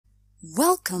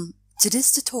Welcome to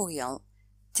this tutorial.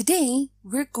 Today,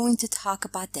 we're going to talk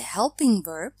about the helping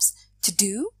verbs to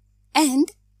do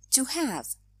and to have.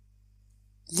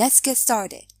 Let's get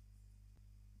started.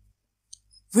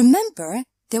 Remember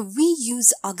that we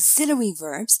use auxiliary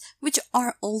verbs, which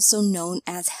are also known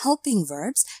as helping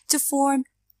verbs, to form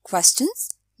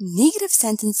questions, negative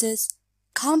sentences,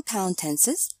 compound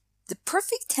tenses, the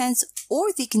perfect tense or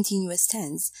the continuous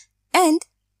tense, and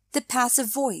the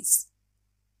passive voice.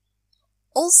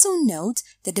 Also note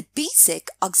that the basic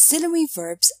auxiliary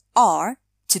verbs are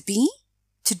to be,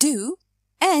 to do,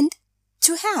 and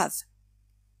to have.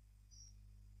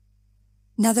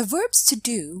 Now the verbs to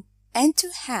do and to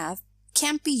have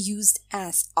can be used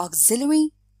as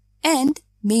auxiliary and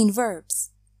main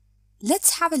verbs.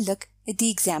 Let's have a look at the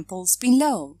examples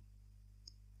below.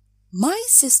 My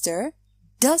sister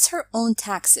does her own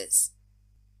taxes.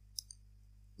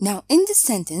 Now in the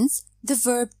sentence, the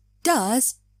verb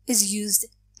does is used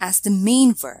as the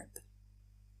main verb.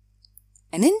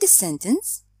 And in the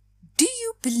sentence, do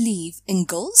you believe in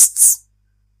ghosts?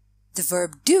 The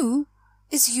verb do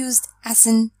is used as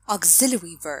an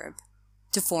auxiliary verb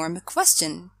to form a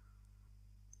question.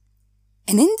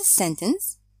 And in the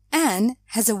sentence, Anne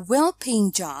has a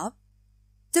well-paying job,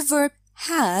 the verb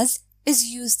has is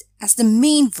used as the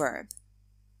main verb.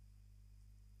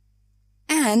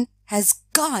 Anne has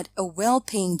got a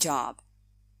well-paying job.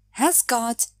 Has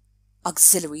got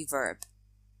auxiliary verb.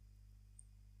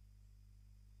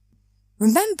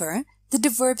 Remember that the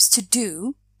verbs to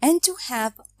do and to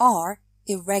have are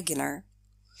irregular.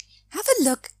 Have a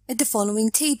look at the following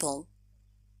table.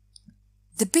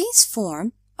 The base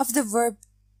form of the verb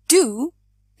do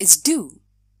is do.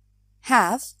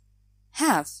 Have,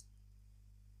 have.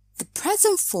 The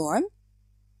present form,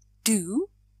 do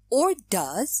or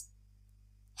does,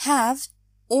 have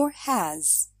or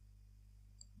has.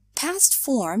 Past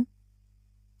form,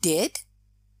 did,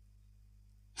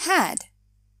 had.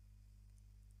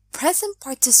 Present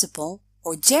participle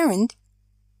or gerund,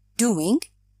 doing,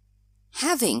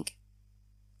 having.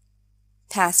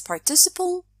 Past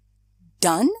participle,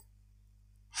 done,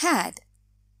 had.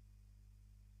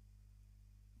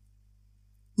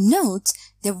 Note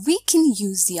that we can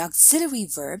use the auxiliary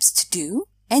verbs to do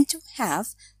and to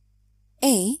have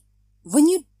when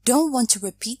you don't want to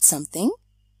repeat something.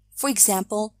 For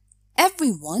example,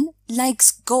 everyone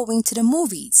likes going to the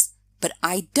movies, but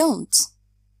I don't.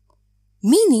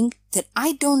 Meaning that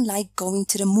I don't like going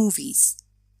to the movies.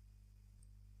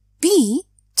 B,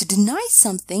 to deny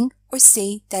something or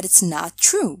say that it's not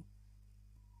true.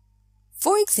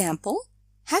 For example,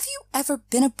 have you ever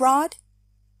been abroad?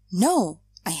 No,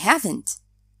 I haven't.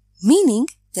 Meaning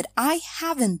that I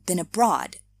haven't been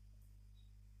abroad.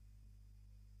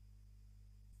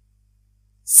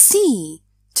 C,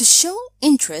 to show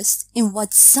interest in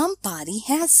what somebody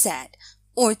has said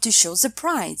or to show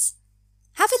surprise.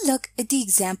 Have a look at the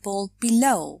example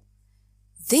below.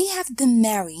 They have been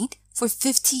married for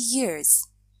 50 years.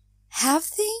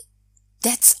 Have they?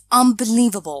 That's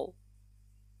unbelievable.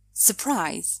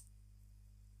 Surprise.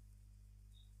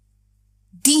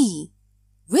 D,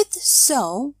 with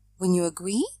so when you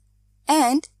agree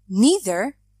and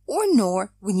neither or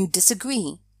nor when you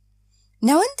disagree.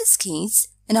 Now in this case,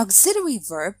 an auxiliary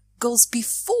verb goes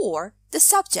before the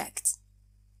subject.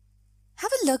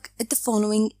 Have a look at the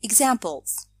following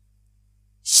examples.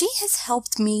 She has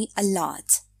helped me a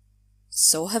lot.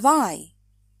 So have I.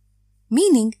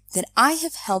 Meaning that I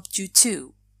have helped you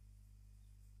too.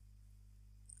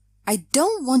 I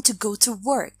don't want to go to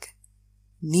work.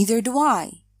 Neither do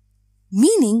I.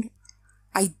 Meaning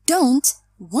I don't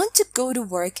want to go to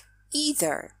work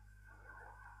either.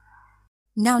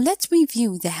 Now let's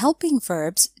review the helping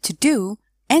verbs to do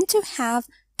and to have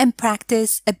and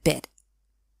practice a bit.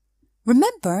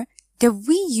 Remember that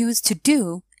we use to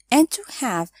do and to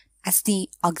have as the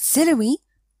auxiliary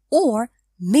or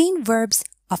main verbs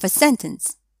of a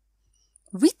sentence.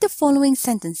 Read the following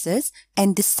sentences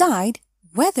and decide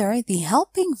whether the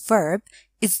helping verb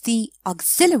is the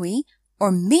auxiliary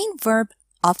or main verb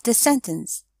of the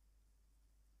sentence.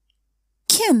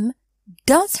 Kim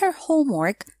does her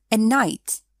homework at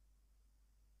night.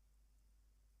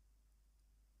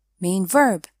 Main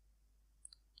verb.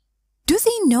 Do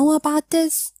they know about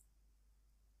this?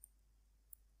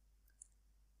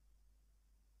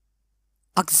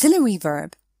 Auxiliary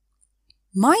verb.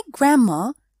 My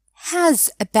grandma has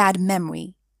a bad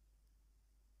memory.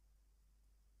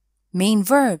 Main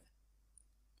verb.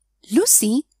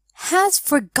 Lucy has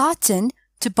forgotten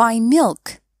to buy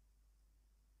milk.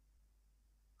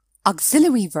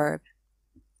 Auxiliary verb.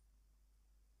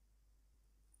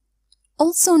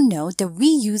 also know that we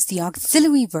use the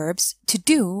auxiliary verbs to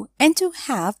do and to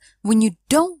have when you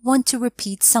don't want to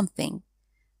repeat something.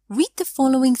 Read the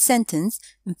following sentence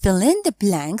and fill in the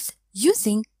blanks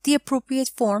using the appropriate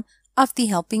form of the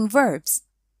helping verbs.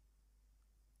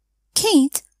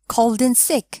 Kate called in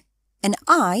sick, and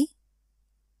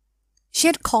she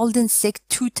had called in sick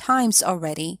 2 times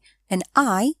already, and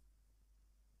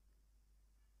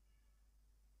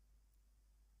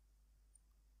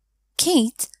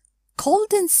Kate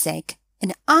called in sick,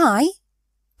 and I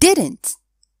didn't.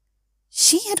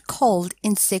 She had called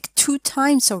in sick 2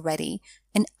 times already,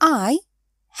 and I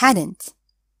hadn't.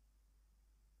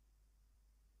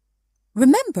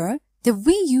 Remember that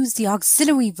we use the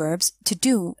auxiliary verbs to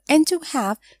do and to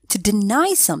have to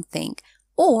deny something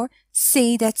or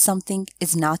say that something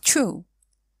is not true.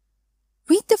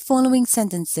 Read the following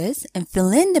sentences and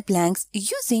fill in the blanks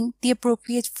using the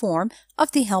appropriate form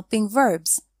of the helping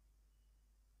verbs.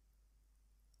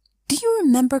 Do you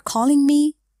remember calling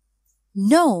me?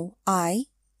 No,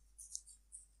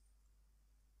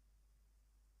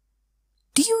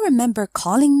 Do you remember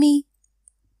calling me?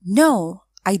 No,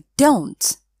 I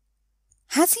don't.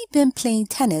 Has he been playing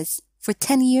tennis for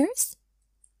 10 years?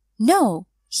 No,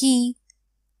 he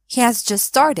has just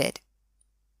started.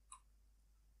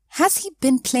 Has he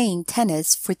been playing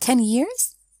tennis for 10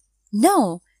 years?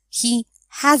 No, he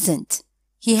hasn't.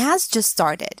 He has just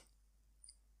started.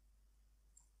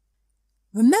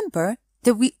 Remember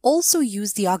that we also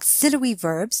use the auxiliary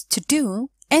verbs to do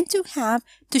and to have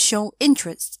to show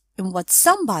interest in what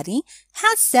somebody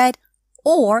has said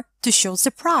or to show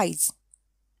surprise.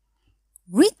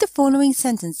 Read the following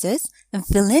sentences and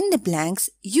fill in the blanks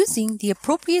using the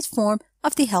appropriate form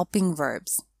of the helping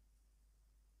verbs.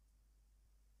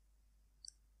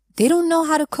 They don't know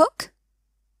how to cook?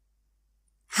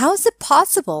 How is it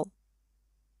possible?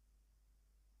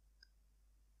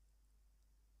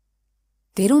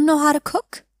 They don't know how to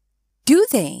cook? Do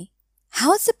they?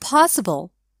 How is it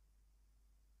possible?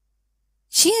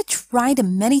 She had tried it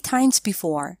many times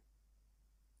before.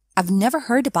 I've never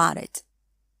heard about it.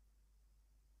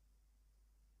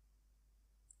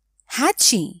 Had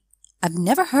she? I've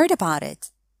never heard about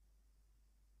it.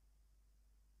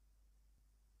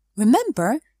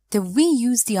 Remember that we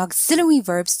use the auxiliary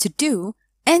verbs to do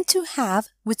and to have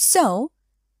with so,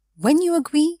 when you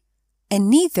agree, and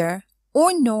neither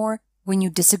or nor when you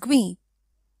disagree.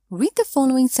 Read the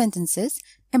following sentences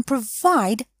and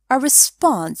provide a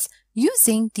response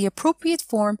using the appropriate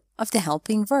form of the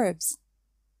helping verbs.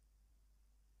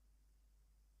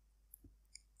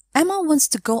 Emma wants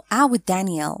to go out with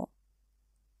Danielle.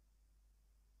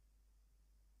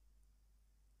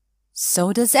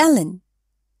 So does Ellen.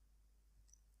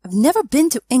 I've never been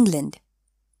to England.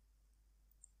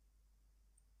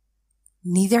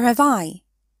 Neither have I.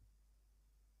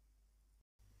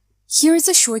 Here is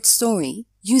a short story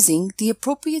using the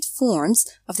appropriate forms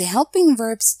of the helping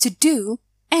verbs to do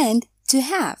and to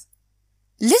have.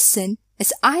 Listen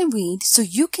as I read so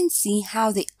you can see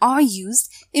how they are used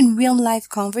in real-life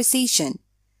conversation.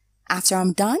 After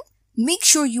I'm done, make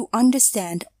sure you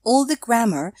understand all the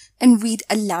grammar and read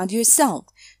aloud yourself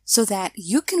so that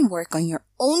you can work on your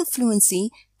own fluency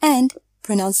and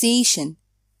pronunciation.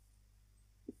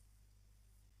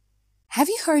 Have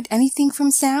you heard anything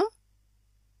from Sam?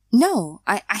 No,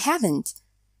 I haven't.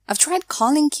 I've tried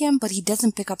calling him, but he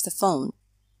doesn't pick up the phone.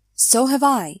 So have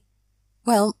I.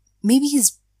 Well, maybe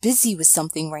he's busy with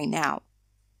something right now.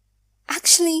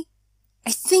 Actually,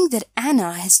 I think that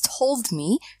Anna has told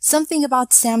me something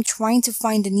about Sam trying to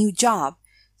find a new job,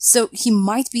 so he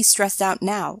might be stressed out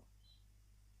now.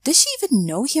 Does she even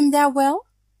know him that well?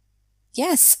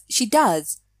 Yes, she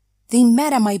does. They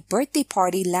met at my birthday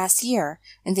party last year,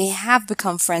 and they have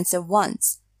become friends at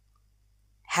once.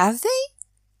 Have they?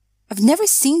 I've never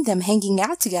seen them hanging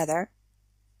out together.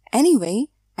 Anyway,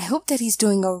 I hope that he's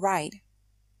doing all right.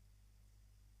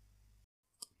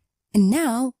 And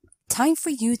now, time for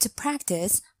you to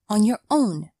practice on your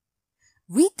own.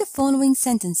 Read the following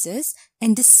sentences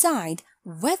and decide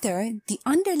whether the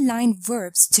underlined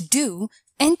verbs to do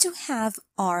and to have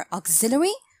are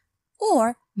auxiliary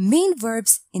or main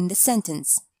verbs in the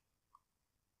sentence.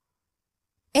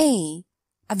 A.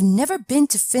 I've never been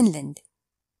to Finland.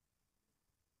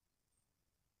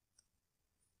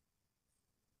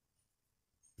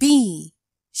 B.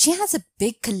 She has a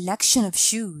big collection of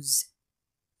shoes.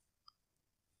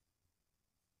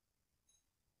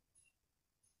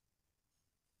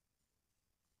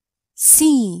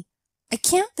 C. I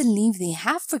can't believe they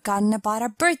have forgotten about our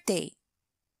birthday.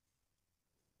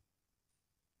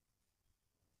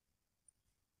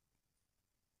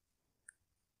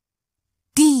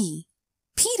 D.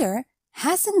 Peter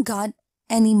hasn't got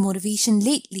any motivation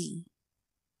lately?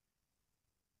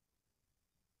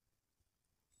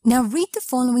 Now read the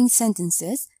following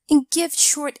sentences and give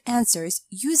short answers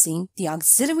using the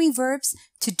auxiliary verbs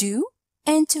to do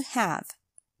and to have.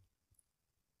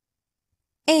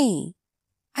 A.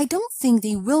 I don't think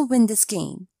they will win this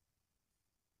game.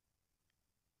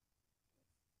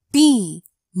 B.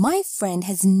 My friend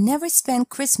has never spent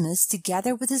Christmas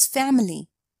together with his family.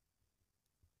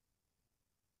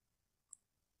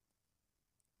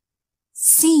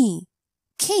 C.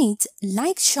 Kate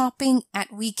likes shopping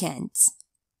at weekends.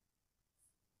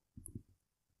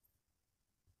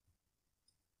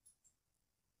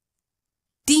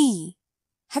 D.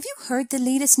 Have you heard the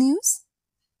latest news?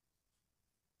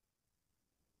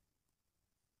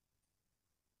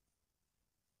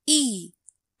 E.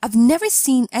 I've never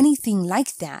seen anything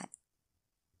like that.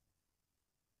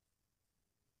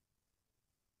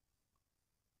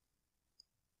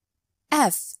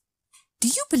 F. Do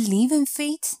you believe in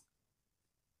fate?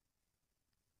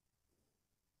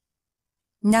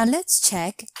 Now let's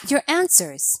check your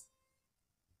answers.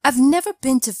 I've never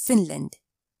been to Finland.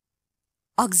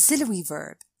 Auxiliary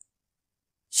verb.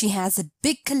 She has a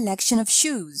big collection of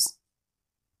shoes.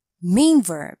 Main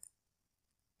verb.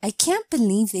 I can't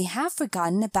believe they have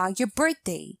forgotten about your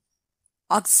birthday.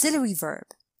 Auxiliary verb.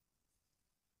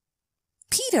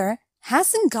 Peter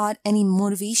hasn't got any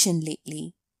motivation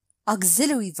lately.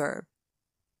 Auxiliary verb.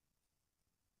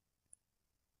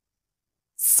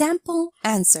 Sample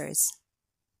answers.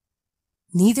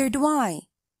 Neither do I,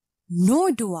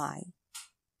 nor do I.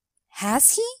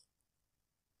 Has he?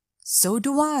 So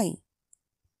do I.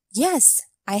 Yes,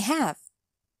 I have.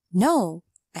 No,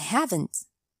 I haven't.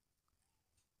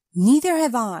 Neither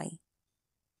have I,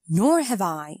 nor have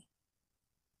I.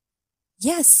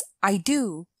 Yes, I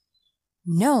do.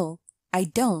 No, I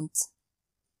don't.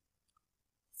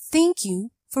 Thank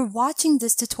you for watching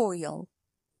this tutorial.